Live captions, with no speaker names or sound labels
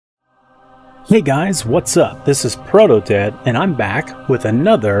Hey guys, what's up? This is Protodead, and I'm back with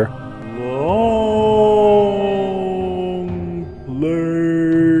another long play.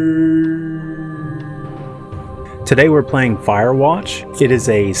 Today we're playing Firewatch. It is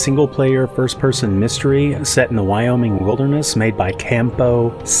a single-player, first-person mystery set in the Wyoming wilderness, made by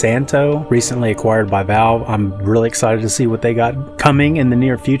Campo Santo, recently acquired by Valve. I'm really excited to see what they got coming in the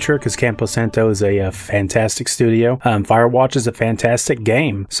near future, because Campo Santo is a fantastic studio. Firewatch is a fantastic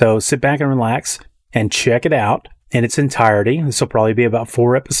game, so sit back and relax and check it out in its entirety. This will probably be about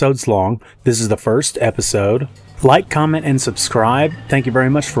 4 episodes long. This is the first episode. Like, comment, and subscribe. Thank you very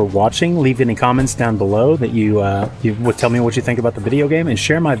much for watching. Leave any comments down below that you would tell me what you think about the video game, and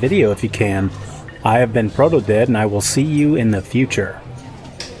share my video if you can. I have been Protodead, and I will see you in the future.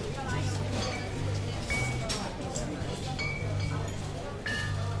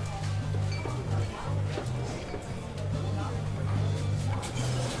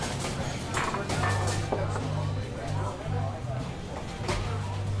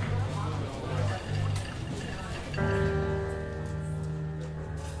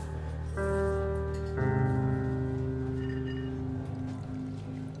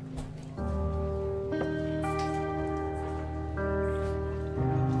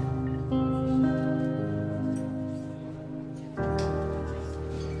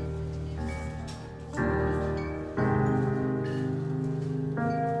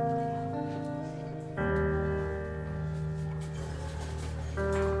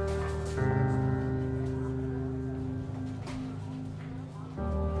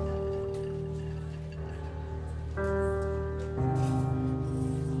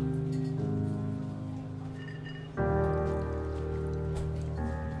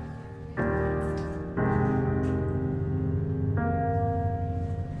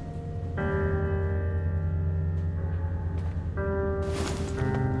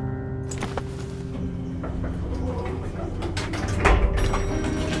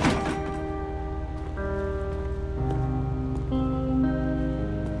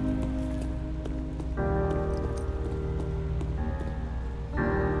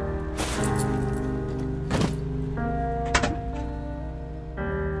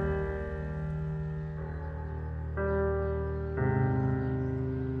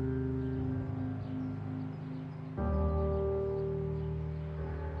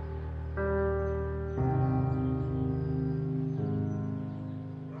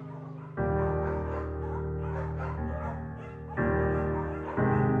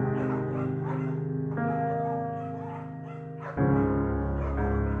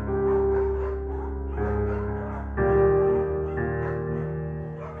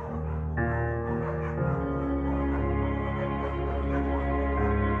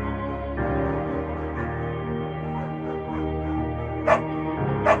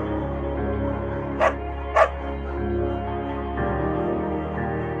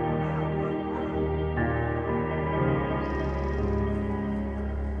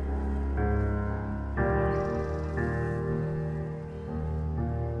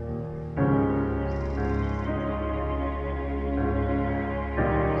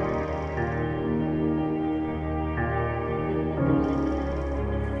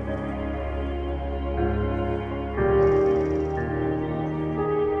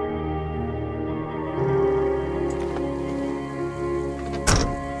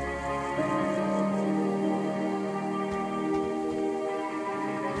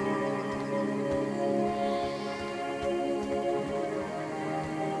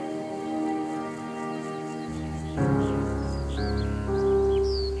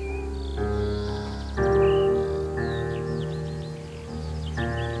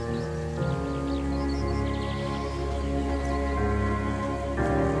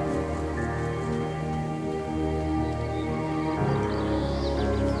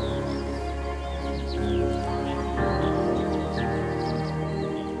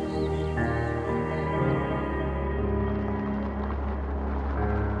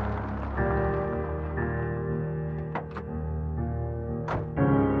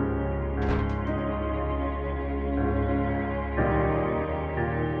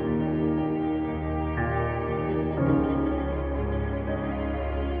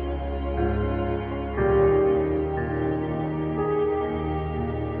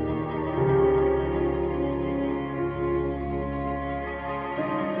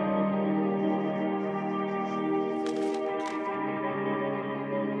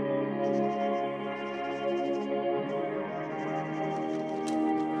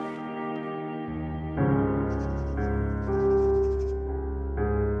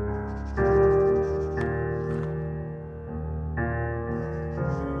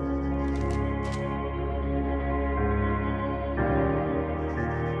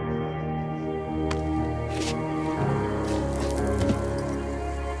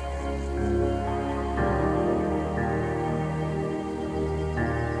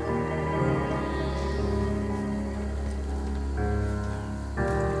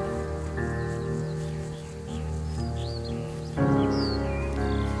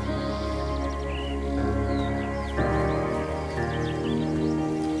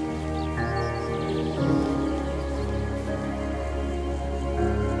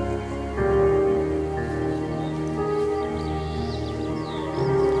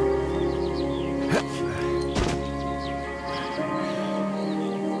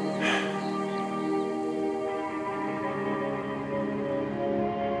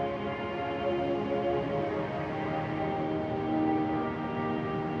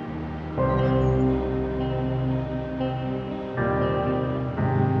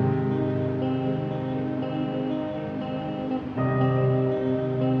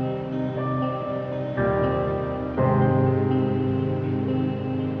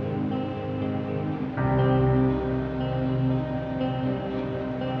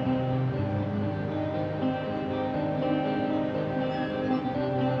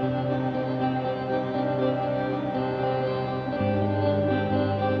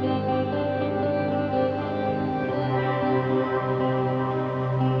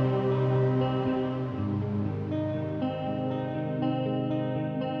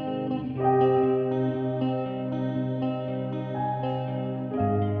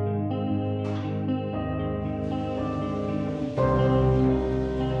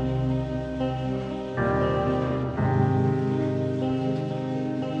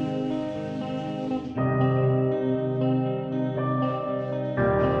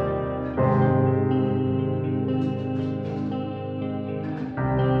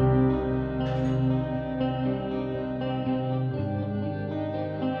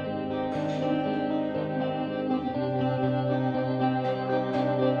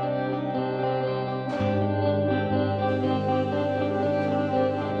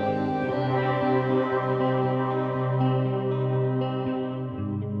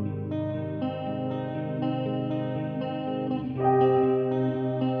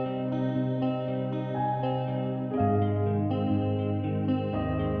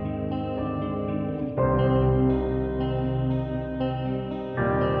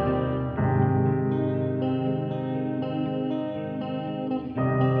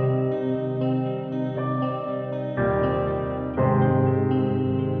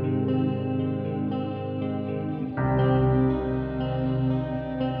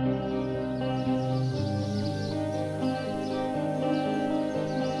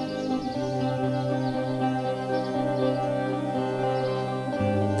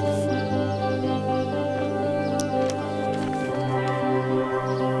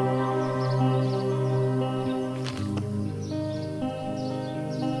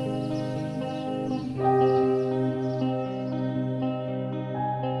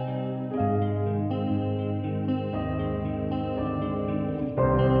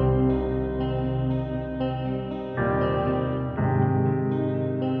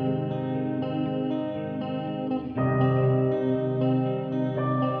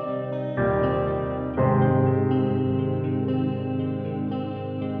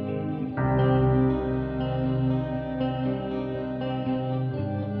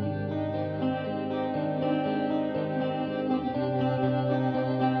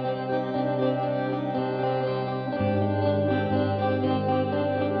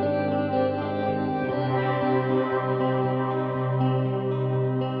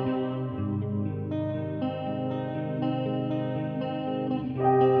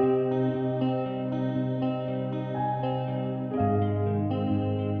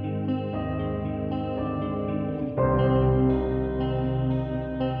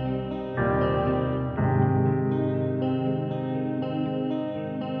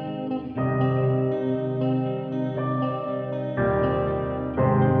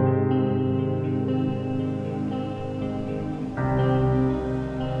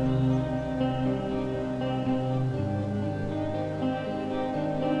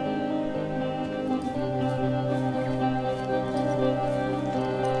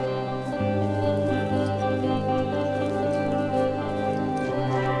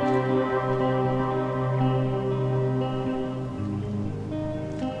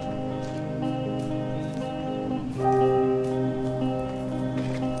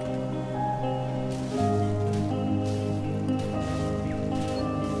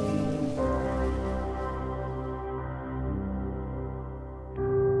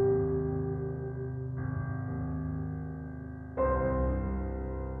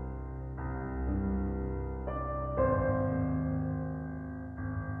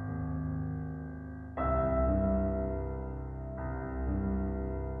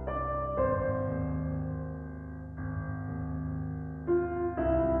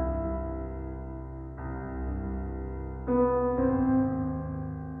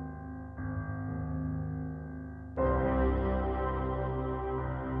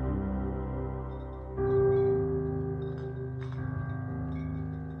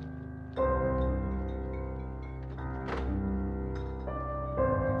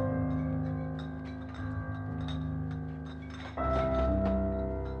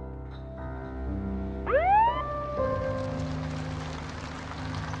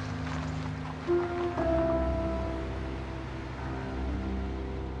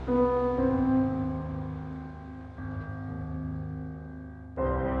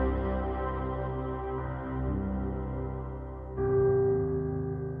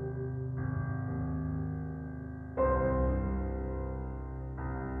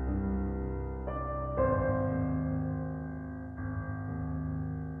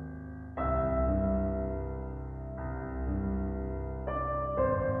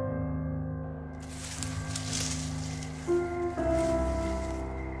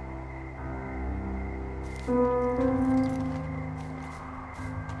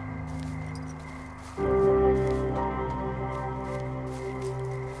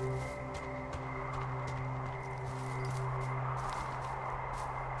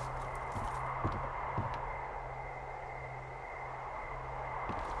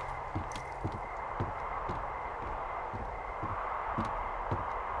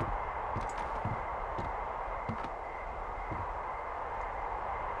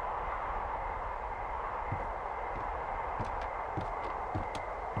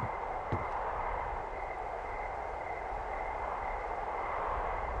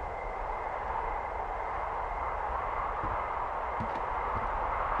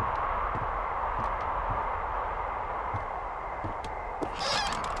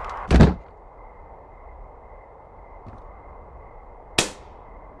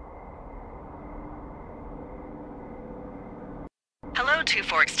 Two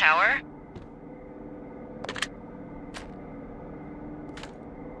Forks Tower.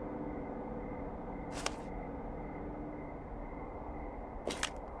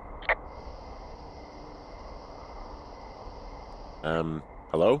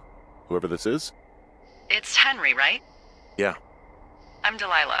 Hello? Whoever this is? It's Henry, right? Yeah. I'm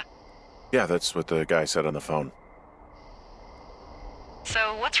Delilah. Yeah, that's what the guy said on the phone.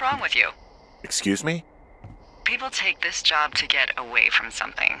 So, what's wrong with you? Excuse me? People take this job to get away from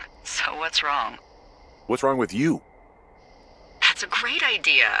something. So what's wrong? What's wrong with you? That's a great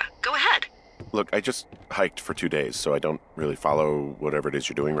idea. Go ahead. Look, I just hiked for 2 days, so I don't really follow whatever it is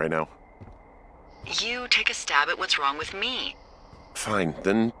you're doing right now. You take a stab at what's wrong with me. Fine,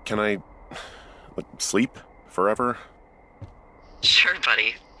 then can I sleep forever? Sure,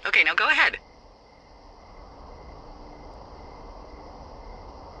 buddy. Okay, now go ahead.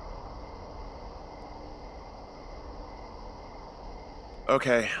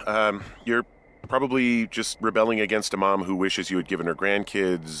 Okay, you're probably just rebelling against a mom who wishes you had given her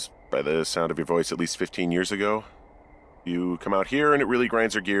grandkids, by the sound of your voice, at least 15 years ago. You come out here and it really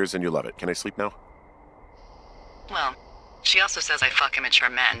grinds her gears and you love it. Can I sleep now? Well, she also says I fuck immature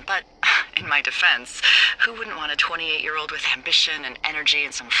men, but in my defense, who wouldn't want a 28-year-old with ambition and energy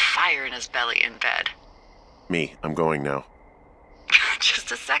and some fire in his belly in bed? Me, I'm going now.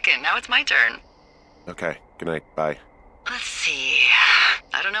 Just a second, now it's my turn. Okay, good night, bye. Let's see.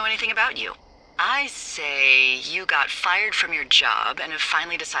 I don't know anything about you. I say you got fired from your job and have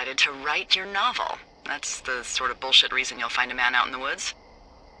finally decided to write your novel. That's the sort of bullshit reason you'll find a man out in the woods.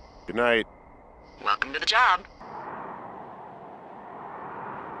 Good night. Welcome to the job.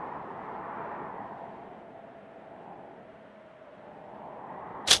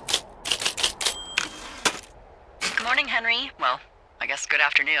 Good morning, Henry. Well, I guess good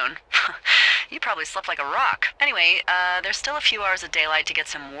afternoon. You probably slept like a rock. Anyway, there's still a few hours of daylight to get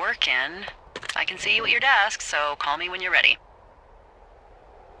some work in. I can see you at your desk, so call me when you're ready.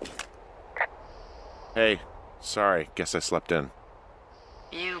 Hey, sorry, guess I slept in.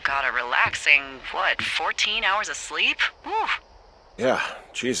 You got a relaxing, 14 hours of sleep? Whew. Yeah,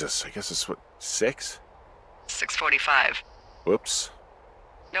 Jesus, I guess it's 6? 6:45. Whoops.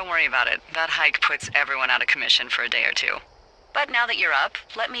 Don't worry about it. That hike puts everyone out of commission for a day or two. But now that you're up,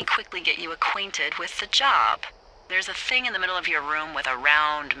 let me quickly get you acquainted with the job. There's a thing in the middle of your room with a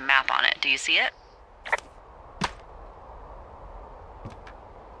round map on it. Do you see it?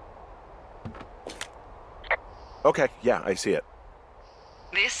 Okay, yeah, I see it.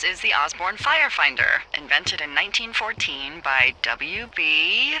 This is the Osborne Firefinder, invented in 1914 by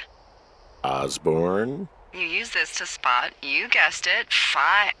W.B. Osborne? You use this to spot, you guessed it,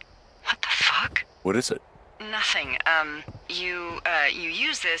 What the fuck? What is it? Nothing. You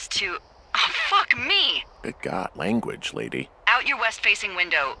use this to... Oh, fuck me! Good God, language, lady. Out your west-facing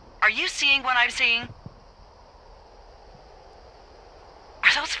window. Are you seeing what I'm seeing?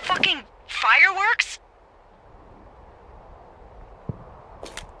 Are those fucking fireworks?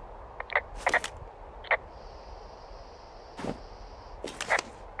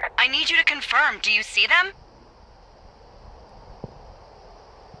 I need you to confirm. Do you see them?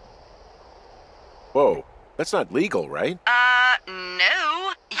 Whoa, that's not legal, right?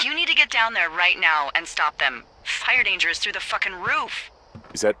 No. You need to get down there right now and stop them. Fire danger is through the fucking roof.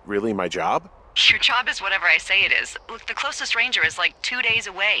 Is that really my job? Your job is whatever I say it is. Look, the closest ranger is like 2 days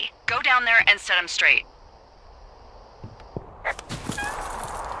away. Go down there and set them straight.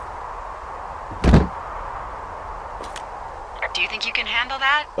 Do you think you can handle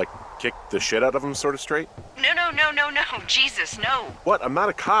that? Like, kick the shit out of them sort of straight? No. Jesus, no. What? I'm not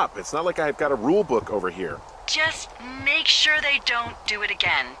a cop. It's not like I've got a rule book over here. Just make sure they don't do it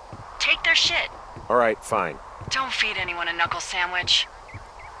again. Take their shit. All right, fine. Don't feed anyone a knuckle sandwich.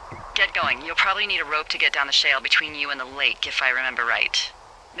 Get going. You'll probably need a rope to get down the shale between you and the lake, if I remember right.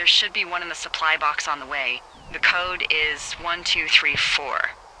 There should be one in the supply box on the way. The code is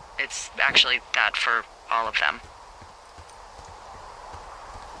 1234. It's actually that for all of them.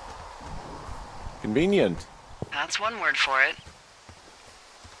 Convenient. That's one word for it.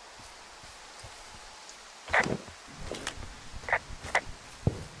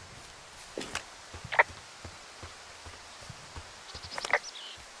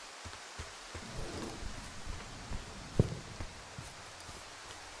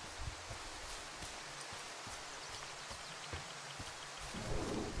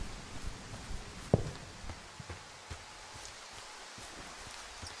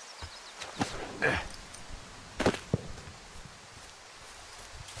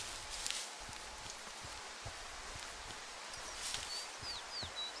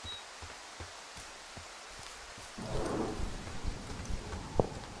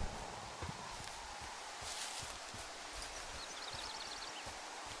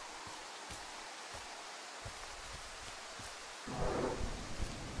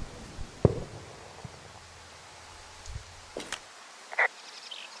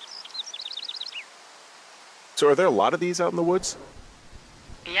 So are there a lot of these out in the woods?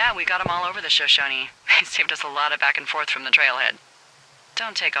 Yeah, we got them all over the Shoshone. They saved us a lot of back and forth from the trailhead.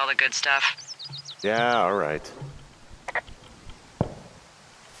 Don't take all the good stuff. Yeah, all right.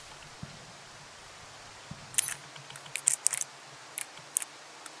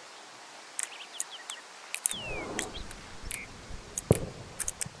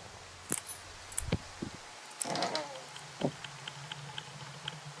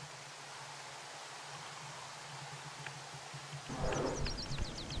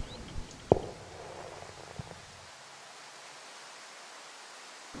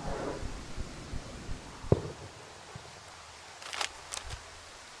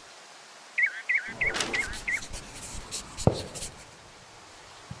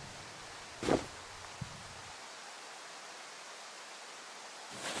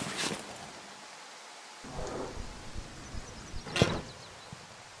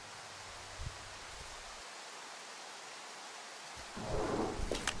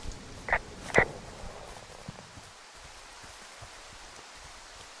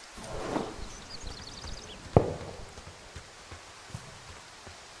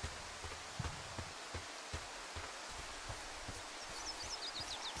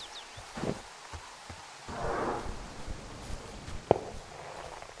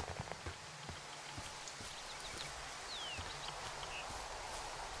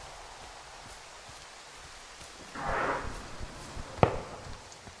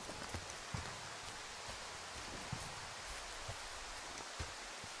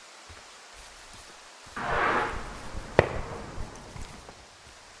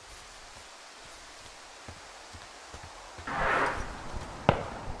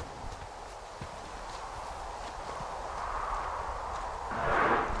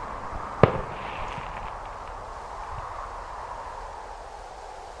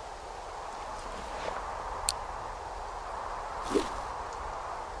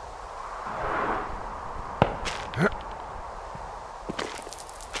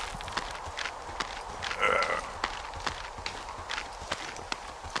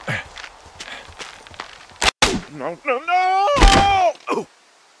 No, no, no! Oh!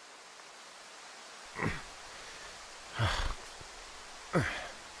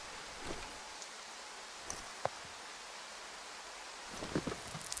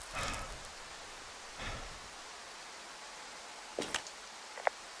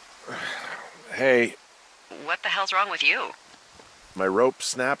 Hey. What the hell's wrong with you? My rope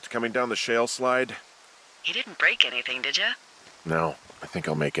snapped coming down the shale slide. You didn't break anything, did you? No, I think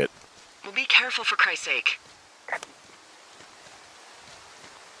I'll make it. Well, be careful for Christ's sake.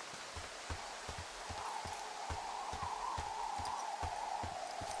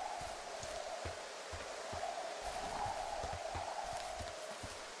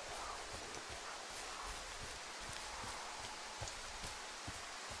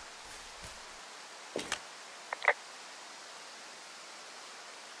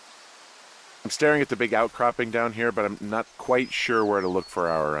 I'm staring at the big outcropping down here, but I'm not quite sure where to look for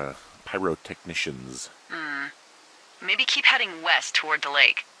our pyrotechnicians. Maybe keep heading west toward the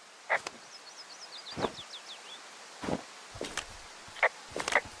lake.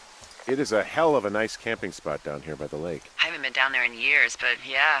 It is a hell of a nice camping spot down here by the lake. I haven't been down there in years, but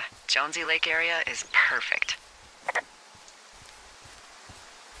yeah, Jonesy Lake area is perfect.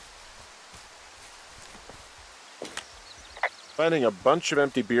 Finding a bunch of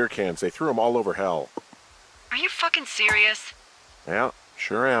empty beer cans. They threw them all over hell. Are you fucking serious? Yeah,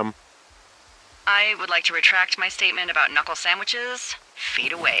 sure am. I would like to retract my statement about knuckle sandwiches.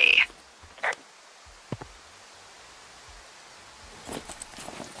 Feet away.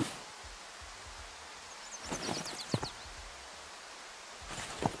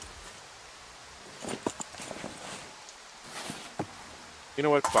 You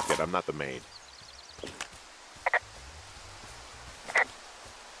know what? Fuck it. I'm not the maid.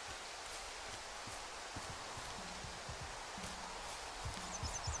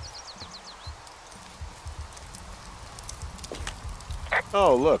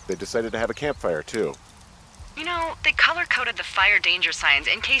 Oh, look, they decided to have a campfire, too. You know, they color-coded the fire danger signs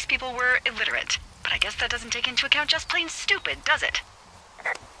in case people were illiterate. But I guess that doesn't take into account just plain stupid, does it?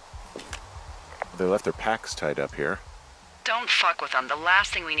 They left their packs tied up here. Don't fuck with them. The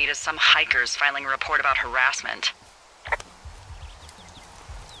last thing we need is some hikers filing a report about harassment.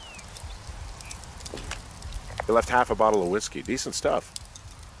 They left half a bottle of whiskey. Decent stuff.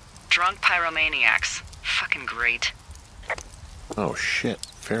 Drunk pyromaniacs. Fucking great. Oh, shit.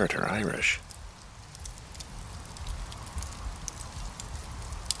 Ferret are Irish.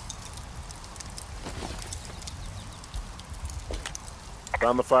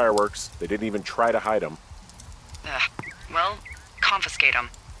 Found the fireworks. They didn't even try to hide them. obfuscate them.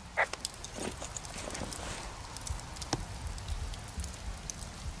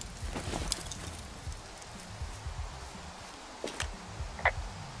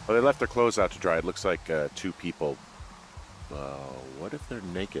 Well, they left their clothes out to dry. It looks like 2 people. What if they're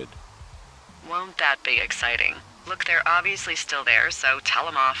naked? Won't that be exciting? Look, they're obviously still there, so tell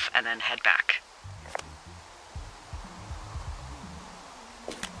them off and then head back.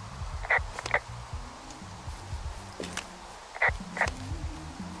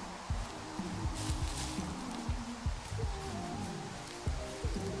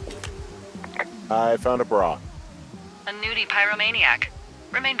 I found a bra. A nudie pyromaniac.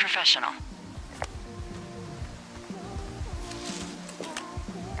 Remain professional.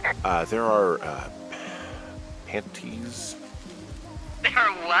 There are, panties? There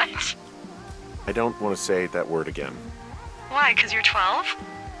are what? I don't want to say that word again. Why, 'cause you're 12?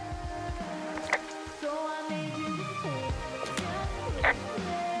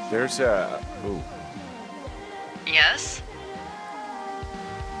 There's a... Ooh. Yes?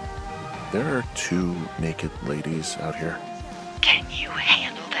 There are 2 naked ladies out here. Can you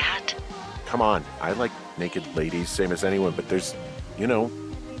handle that? Come on, I like naked ladies, same as anyone, but there's, you know...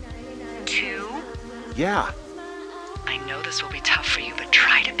 2? Yeah. I know this will be tough for you, but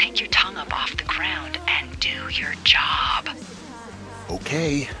try to pick your tongue up off the ground and do your job.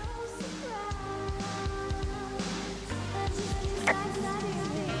 Okay.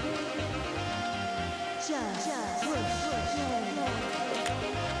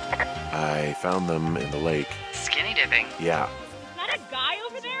 I found them in the lake. Skinny dipping. Yeah. Is that a guy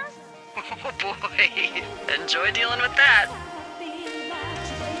over there? Oh boy. Enjoy dealing with that.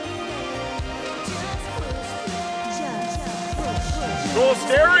 Cool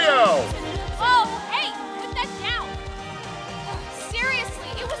stereo! Oh, hey, put that down. Seriously,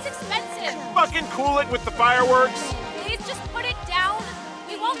 it was expensive. Fucking cool it with the fireworks! Please just put it down.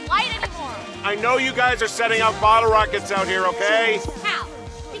 We won't light anymore. I know you guys are setting out bottle rockets out here, okay? How?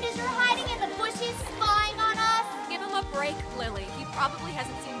 Because you're hiding in the bushes spying on us? Give him a break, Lily. He probably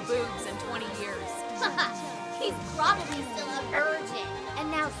hasn't seen boobs in 20 years. He's probably still a virgin. And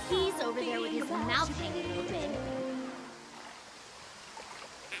now he's over there with his mouth hanging open.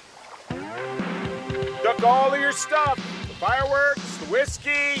 Took all of your stuff. The fireworks, the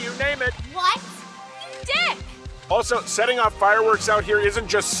whiskey, you name it. What? You dick! Also, setting off fireworks out here isn't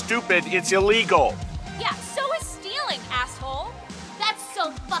just stupid, it's illegal. Yeah, so is stealing, asshole. That's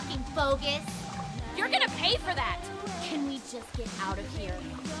so fucking bogus. You're gonna pay for that. Can we just get out of here?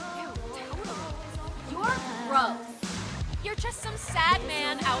 Totally. You're gross. You're just some sad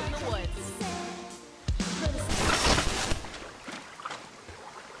man out in the woods.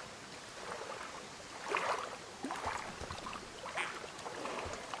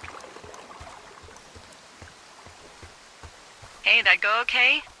 Hey, that go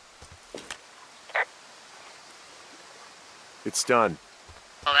okay? It's done.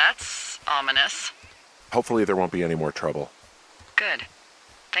 Well, that's ominous. Hopefully there won't be any more trouble. Good.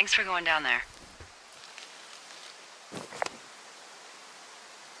 Thanks for going down there.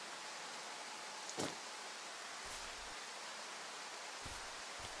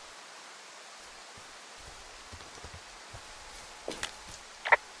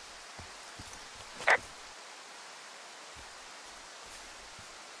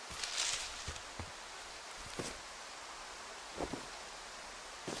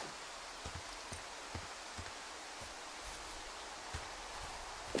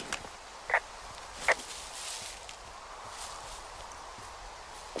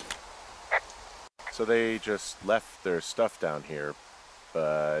 So they just left their stuff down here,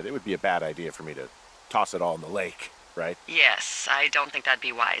 but it would be a bad idea for me to toss it all in the lake, right? Yes, I don't think that'd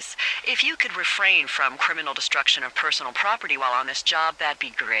be wise. If you could refrain from criminal destruction of personal property while on this job, that'd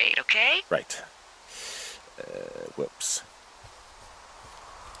be great, okay? Right. Whoops.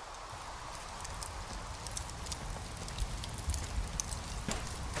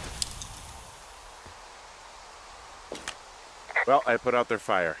 Well, I put out their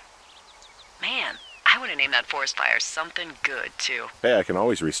fire. Man, I would have named that forest fire something good, too. Hey, I can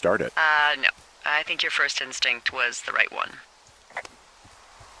always restart it. No. I think your first instinct was the right one.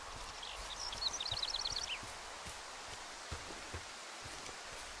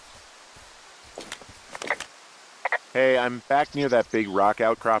 Hey, I'm back near that big rock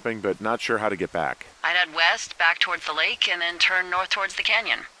outcropping, but not sure how to get back. I'd head west, back towards the lake, and then turn north towards the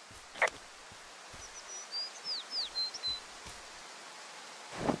canyon.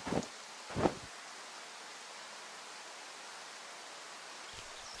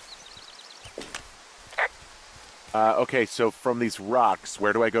 Okay, so from these rocks,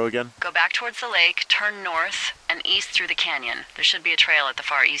 where do I go again? Go back towards the lake, turn north, and east through the canyon. There should be a trail at the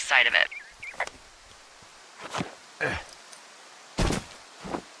far east side of it.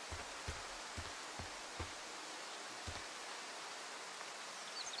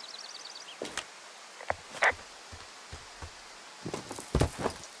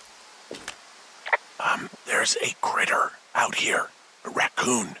 There's a critter out here. A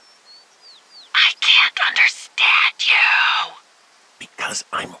raccoon. I can't understand you. Because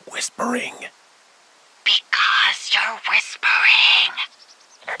I'm whispering. Because you're whispering.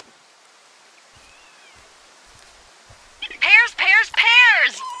 Pears, pears,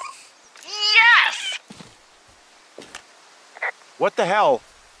 pears! Yes! What the hell?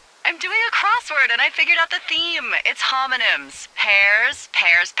 I'm doing a crossword and I figured out the theme. It's homonyms. Pears,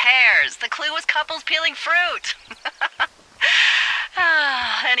 pears, pears. The clue was couples peeling fruit.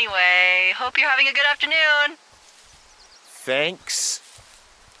 Anyway, hope you're having a good afternoon. Thanks.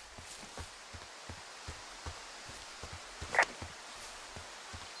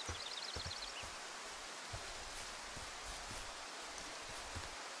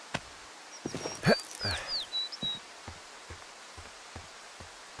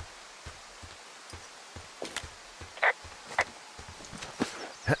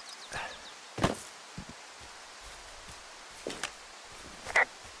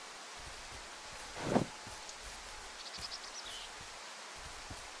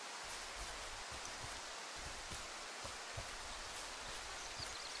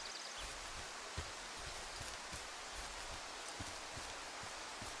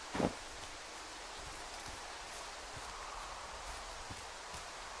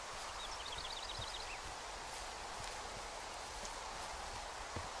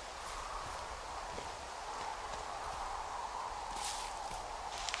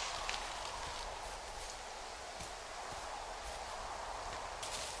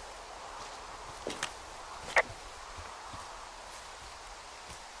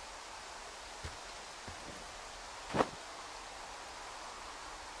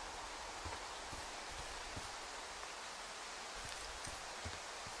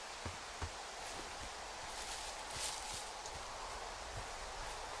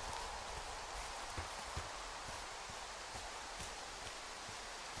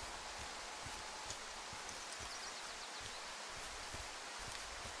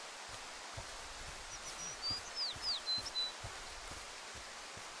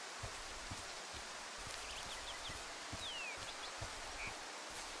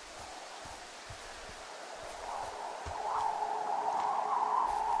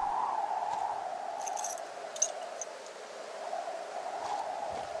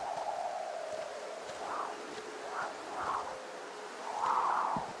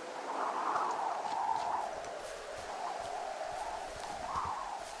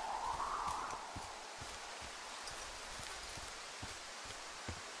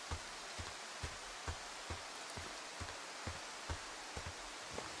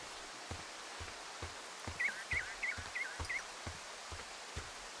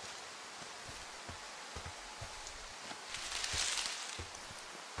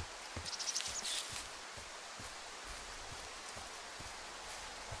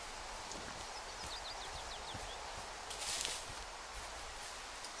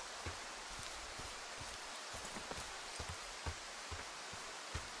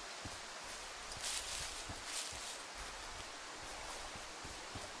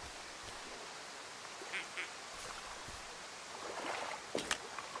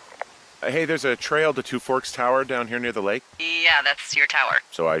 Hey, there's a trail to Two Forks Tower down here near the lake. Yeah, that's your tower.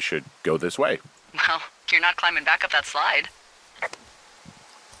 So I should go this way. Well, you're not climbing back up that slide.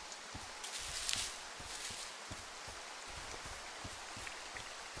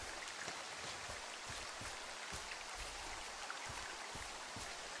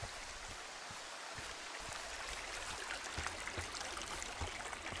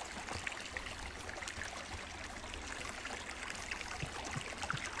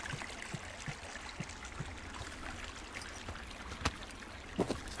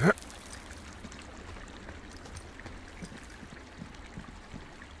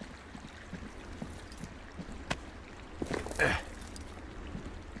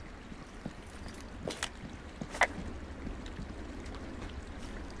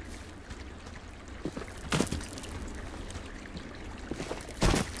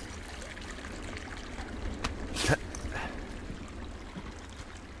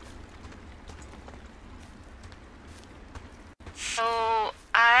 So,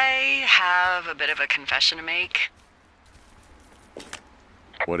 I have a bit of a confession to make.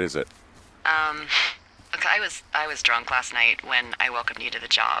 What is it? Look, I was drunk last night when I welcomed you to the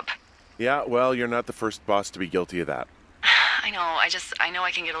job. Yeah, well, you're not the first boss to be guilty of that. I know, I know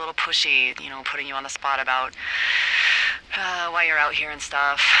I can get a little pushy, putting you on the spot about why you're out here and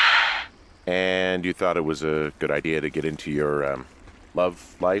stuff. And you thought it was a good idea to get into your,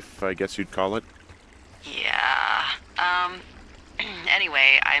 love life, I guess you'd call it? Yeah,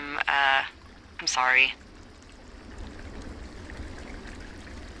 anyway, I'm sorry.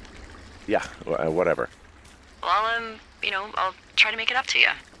 Yeah, whatever. Well, I'll try to make it up to you.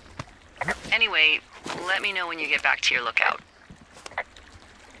 Anyway, let me know when you get back to your lookout.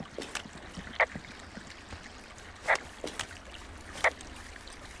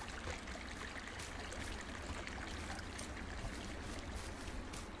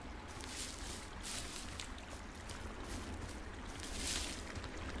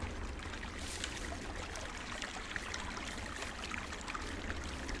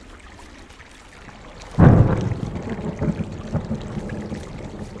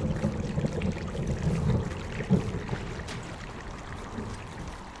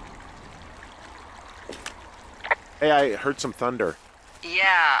 Hey, I heard some thunder.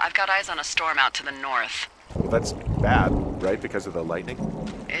 Yeah, I've got eyes on a storm out to the north. Well, that's bad, right? Because of the lightning?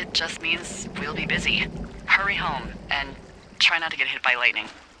 It just means we'll be busy. Hurry home, and try not to get hit by lightning.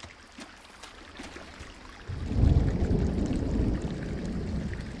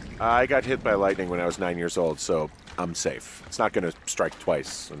 I got hit by lightning when I was 9 years old, so I'm safe. It's not gonna strike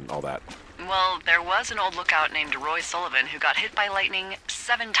twice and all that. Well, there was an old lookout named Roy Sullivan who got hit by lightning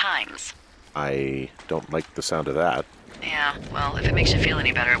 7 times. I don't like the sound of that. Yeah, well, if it makes you feel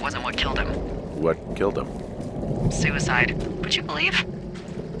any better, it wasn't what killed him. What killed him? Suicide. Would you believe?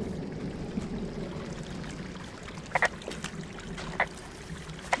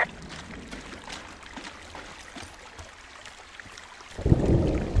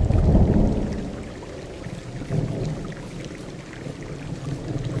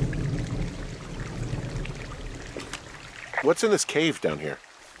 What's in this cave down here?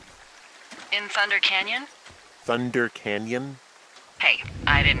 In Thunder Canyon? Thunder Canyon? Hey,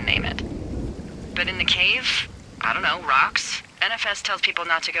 I didn't name it. But in the cave, I don't know, rocks? NFS tells people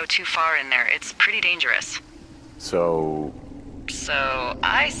not to go too far in there. It's pretty dangerous. So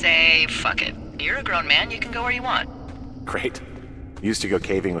I say, fuck it. You're a grown man, you can go where you want. great. Used to go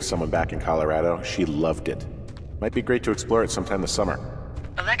caving with someone back in Colorado. She loved it. Might be great to explore it sometime this summer.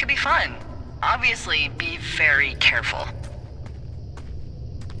 Well, that could be fun. Obviously, be very careful.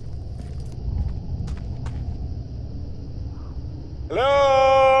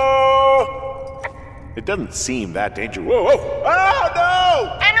 Hello? It doesn't seem that dangerous. Whoa, whoa! Oh,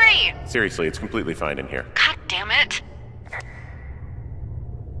 no! Henry! Seriously, it's completely fine in here. God damn it.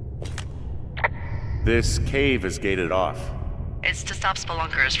 This cave is gated off. It's to stop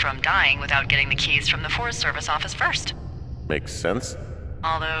spelunkers from dying without getting the keys from the Forest Service office first. Makes sense.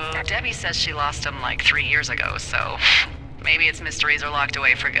 Although, Debbie says she lost them like 3 years ago, so maybe its mysteries are locked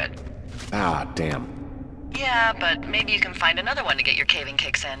away for good. Ah, damn. Yeah, but maybe you can find another one to get your caving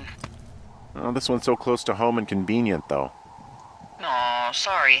kicks in. Oh, this one's so close to home and convenient, though. Aw,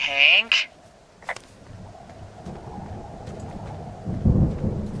 sorry, Hank.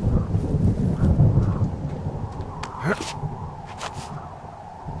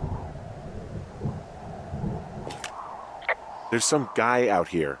 There's some guy out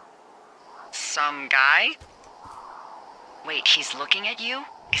here. Some guy? Wait, he's looking at you?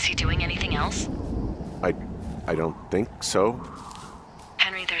 Is he doing anything else? I don't think so.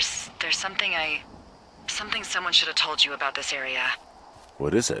 Henry, there's something someone should have told you about this area.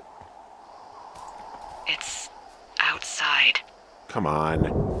 What is it? It's outside. Come on.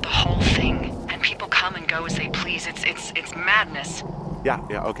 The whole thing. And people come and go as they please. It's madness. Yeah,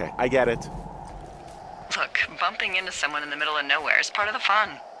 okay. I get it. Look, bumping into someone in the middle of nowhere is part of the fun.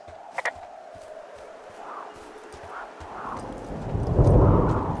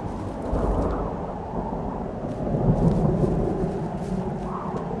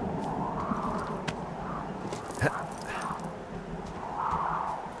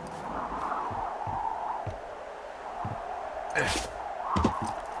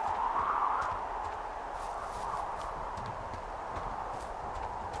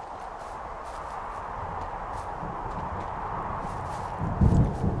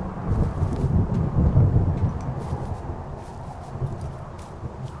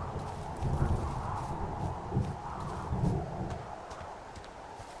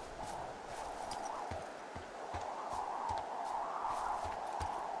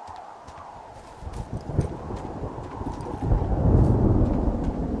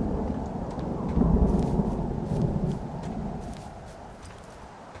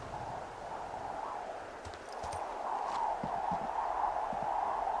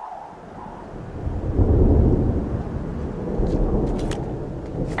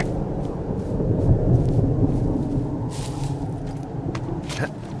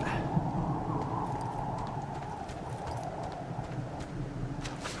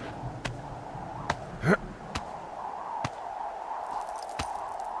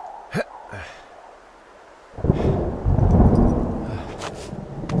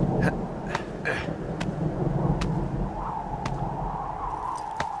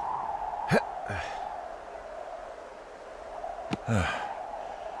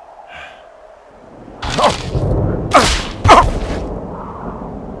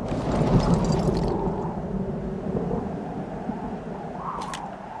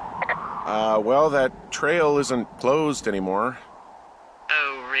 Well, that trail isn't closed anymore.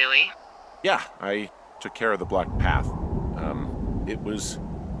 Oh, really? Yeah, I took care of the blocked path. It was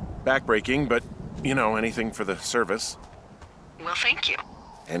backbreaking, but, you know, anything for the service. Well, thank you.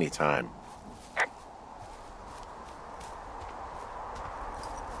 Anytime.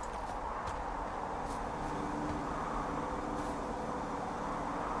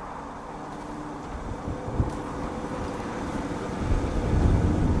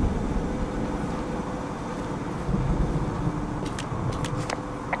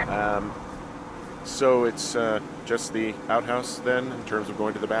 So it's just the outhouse then, in terms of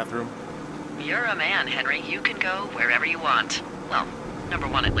going to the bathroom? You're a man, Henry. You can go wherever you want. Well, number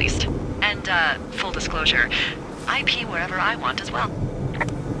one at least. And, full disclosure, I pee wherever I want as well.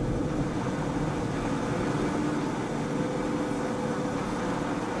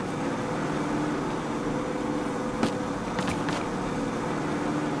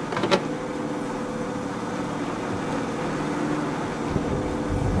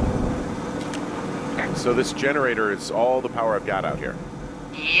 So this generator is all the power I've got out here.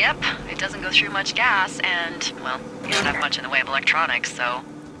 Yep, it doesn't go through much gas, and, well, you don't have much in the way of electronics, so...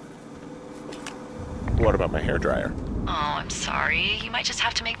 What about my hairdryer? Oh, I'm sorry. You might just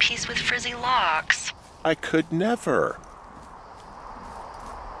have to make peace with frizzy locks. I could never.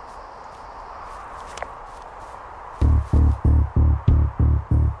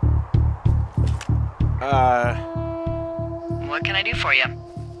 What can I do for you?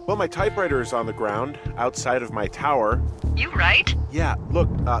 Well, my typewriter is on the ground, outside of my tower. You right? Yeah, look,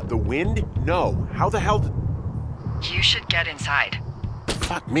 the wind? No. How the hell You should get inside.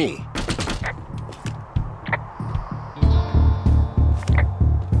 Fuck me.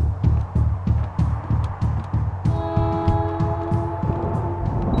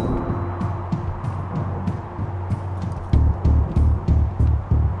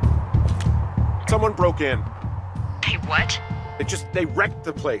 Someone broke in. Hey, what? They wrecked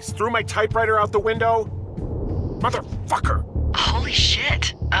the place. Threw my typewriter out the window. Motherfucker! Holy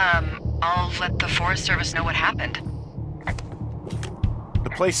shit. I'll let the Forest Service know what happened. The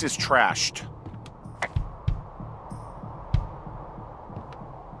place is trashed.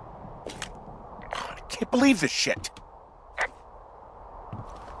 I can't believe this shit.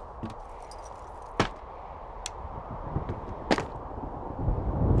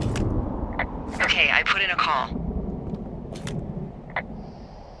 Okay, I put in a call.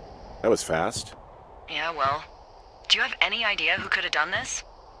 That was fast. Yeah, well, do you have any idea who could have done this?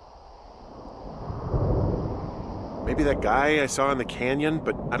 Maybe that guy I saw in the canyon,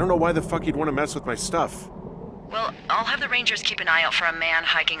 but I don't know why the fuck he'd want to mess with my stuff. Well, I'll have the Rangers keep an eye out for a man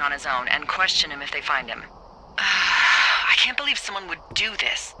hiking on his own and question him if they find him. I can't believe someone would do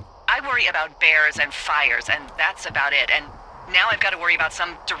this. I worry about bears and fires, and that's about it. And now I've got to worry about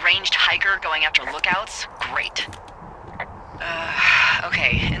some deranged hiker going after lookouts? Great.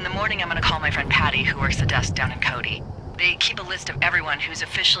 Okay, in the morning I'm gonna call my friend Patty, who works the desk down in Cody. They keep a list of everyone who's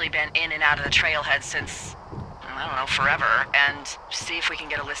officially been in and out of the trailhead since, I don't know, forever, and see if we can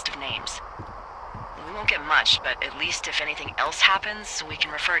get a list of names. We won't get much, but at least if anything else happens, we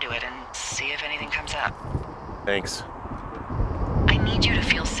can refer to it and see if anything comes up. Thanks. I need you to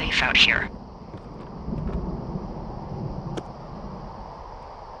feel safe out here.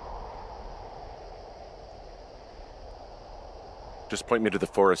 Just point me to the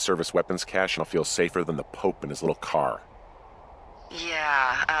Forest Service weapons cache and I'll feel safer than the Pope in his little car.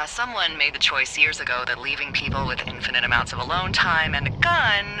 Yeah, someone made the choice years ago that leaving people with infinite amounts of alone time and a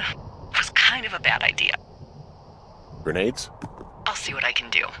gun was kind of a bad idea. Grenades? I'll see what I can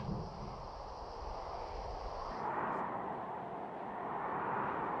do.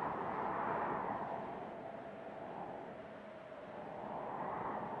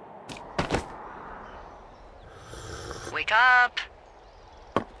 Wake up!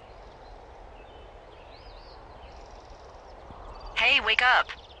 Hey, wake up!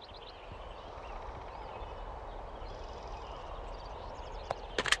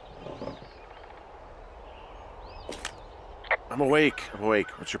 I'm awake.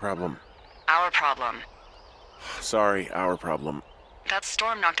 What's your problem? Our problem. Sorry, our problem. That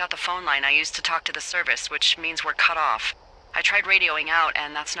storm knocked out the phone line I used to talk to the service, which means we're cut off. I tried radioing out,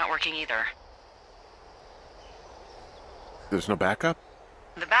 and that's not working either. There's no backup?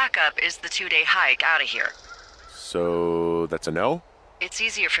 The backup is the 2-day hike out of here. So that's a no? It's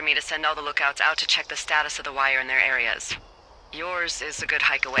easier for me to send all the lookouts out to check the status of the wire in their areas. Yours is a good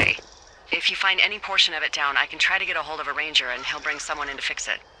hike away. If you find any portion of it down, I can try to get a hold of a ranger and he'll bring someone in to fix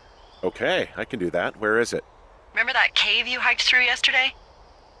it. Okay, I can do that. Where is it? Remember that cave you hiked through yesterday?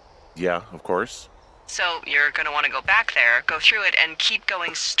 Yeah, of course. So you're going to want to go back there, go through it, and keep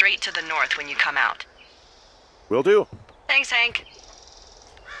going straight to the north when you come out. Will do. Thanks, Hank.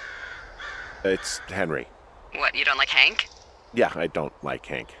 It's Henry. What, you don't like Hank? Yeah, I don't like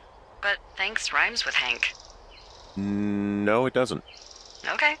Hank. But thanks rhymes with Hank. No, it doesn't.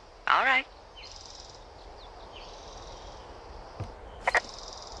 Okay, all right.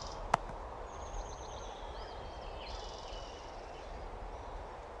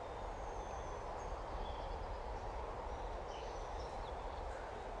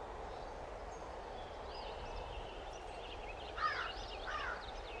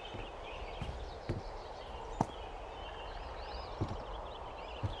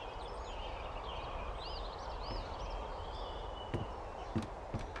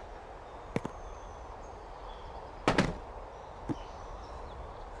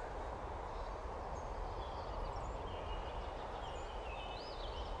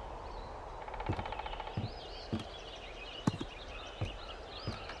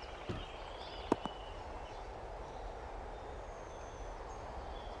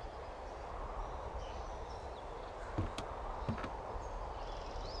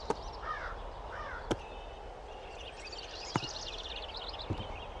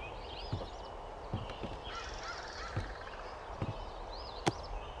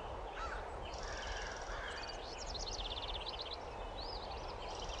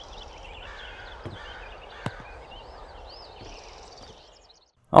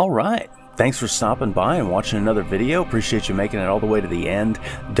 Alright, thanks for stopping by and watching another video. Appreciate you making it all the way to the end.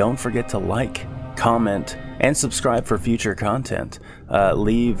 Don't forget to like, comment, and subscribe for future content.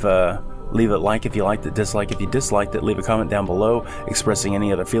 Leave a like if you liked it, dislike if you disliked it. Leave a comment down below expressing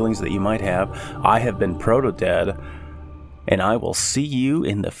any other feelings that you might have. I have been Protodead, and I will see you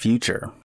in the future.